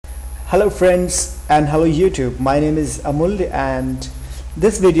Hello friends and hello YouTube. My name is Amul and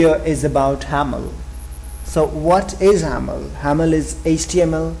this video is about Haml. So what is Haml? Haml is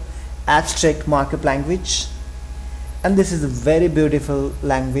HTML abstract markup language, and this is a very beautiful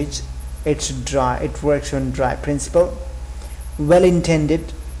language. It's dry, it works on dry principle, well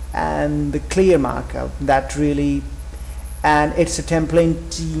intended, and the clear markup that really, and it's a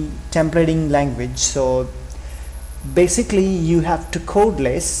templating language. So basically you have to code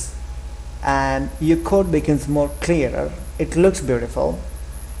less and your code becomes more clearer, it looks beautiful,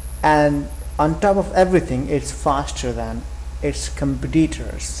 and on top of everything it's faster than its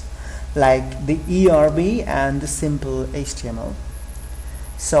competitors like the ERB and the simple HTML.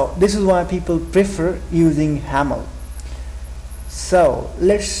 So this is why people prefer using Haml. So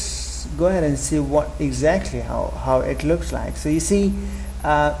let's go ahead and see what exactly how it looks like. So you see,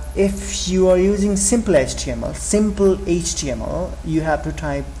 if you are using simple HTML, you have to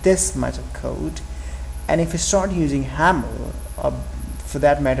type this much of code, and if you start using Haml, or for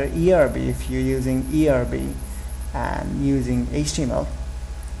that matter ERB, if you're using ERB and using HTML,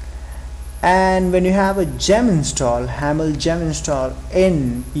 and when you have a gem install, Haml gem install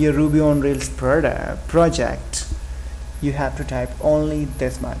in your Ruby on Rails project, you have to type only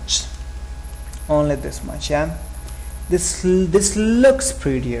this much, yeah. This looks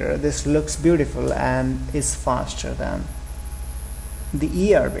prettier, this looks beautiful, and is faster than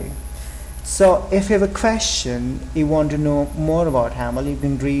the ERB. So if you have a question, you want to know more about Haml, you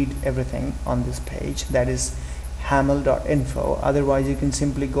can read everything on this page, that is haml.info. Otherwise you can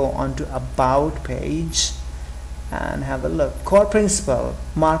simply go on to about page and have a look. Core principle: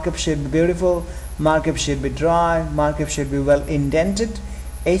 markup should be beautiful, markup should be dry, markup should be well indented,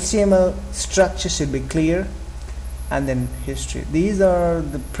 HTML structure should be clear, and then history. These are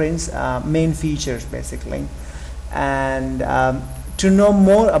the main features basically. And to know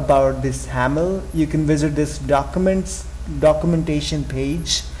more about this Haml, you can visit this documentation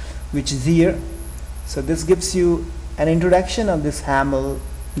page, which is here. So this gives you an introduction of this Haml,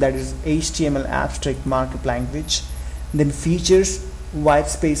 that is HTML abstract markup language. Then features: white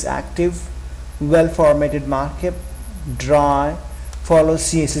space active, well formatted markup, dry, follows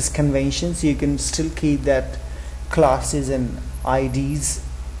CSS conventions. You can still keep that classes and IDs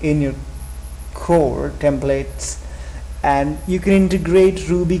in your core templates, and you can integrate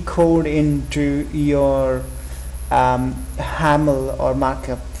Ruby code into your Haml or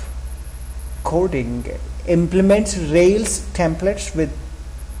markup coding. Implements Rails templates with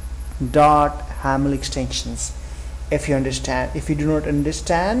 .haml extensions. If you do not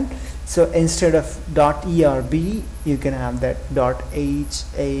understand, so instead of .erb you can have that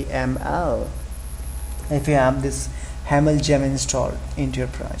 .haml if you have this Haml gem installed into your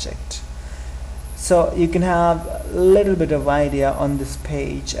project. So you can have a little bit of idea on this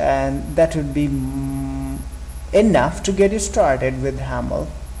page, and that would be enough to get you started with Haml.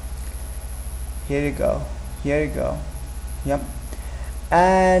 Here you go, yep.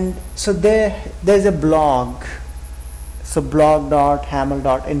 And so there's a blog, so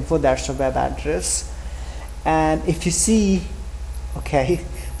blog.haml.info, that's the web address. And if you see, okay,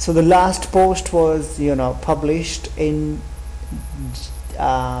 so the last post was published in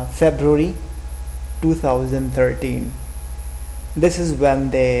February 2013. This is when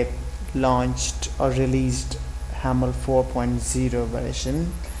they launched or released Haml 4.0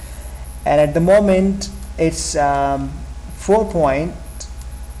 version, and at the moment it's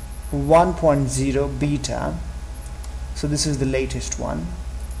 4.1.0 beta. So this is the latest one.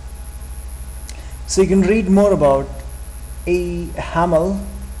 So you can read more about Haml.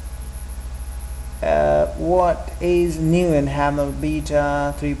 What is new in Haml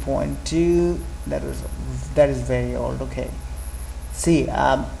beta 3.2? That is very old. Okay, see,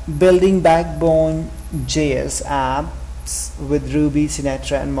 building backbone JS apps with Ruby,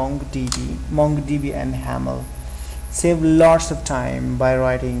 Sinatra, and MongoDB and Haml. Save lots of time by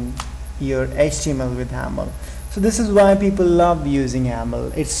writing your HTML with Haml. So this is why people love using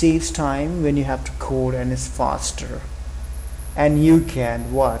Haml. It saves time when you have to code, and is faster, and you can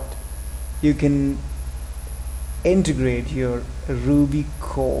you can integrate your Ruby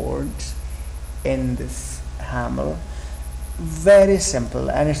code in this Haml. Very simple,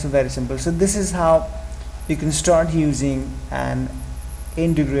 and it's very simple. So this is how you can start using and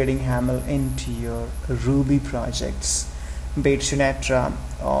integrating Haml into your Ruby projects, be it Sinatra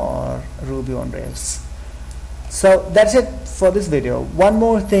or Ruby on Rails. So that's it for this video. One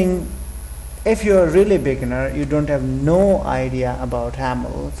more thing: if you're a really beginner, you don't have no idea about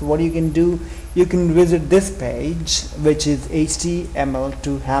Haml, so what you can do, you can visit this page, which is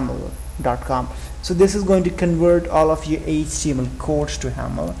html2haml.com. So this is going to convert all of your HTML codes to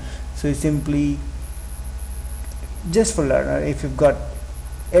Haml. So you simply, just for learner, if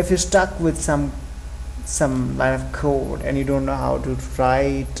you're stuck with some line of code and you don't know how to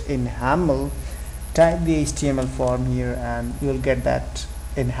write in Haml, type the HTML form here and you'll get that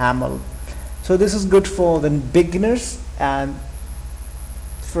in Haml. So this is good for the beginners and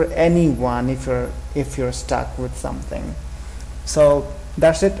for anyone if you're stuck with something. So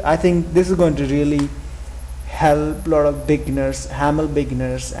that's it. I think this is going to really help a lot of beginners, Haml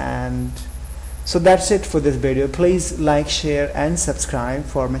beginners. And so that's it for this video. Please like, share and subscribe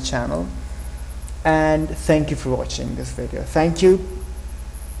for my channel, and thank you for watching this video. Thank you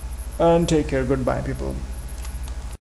and take care. Goodbye, people.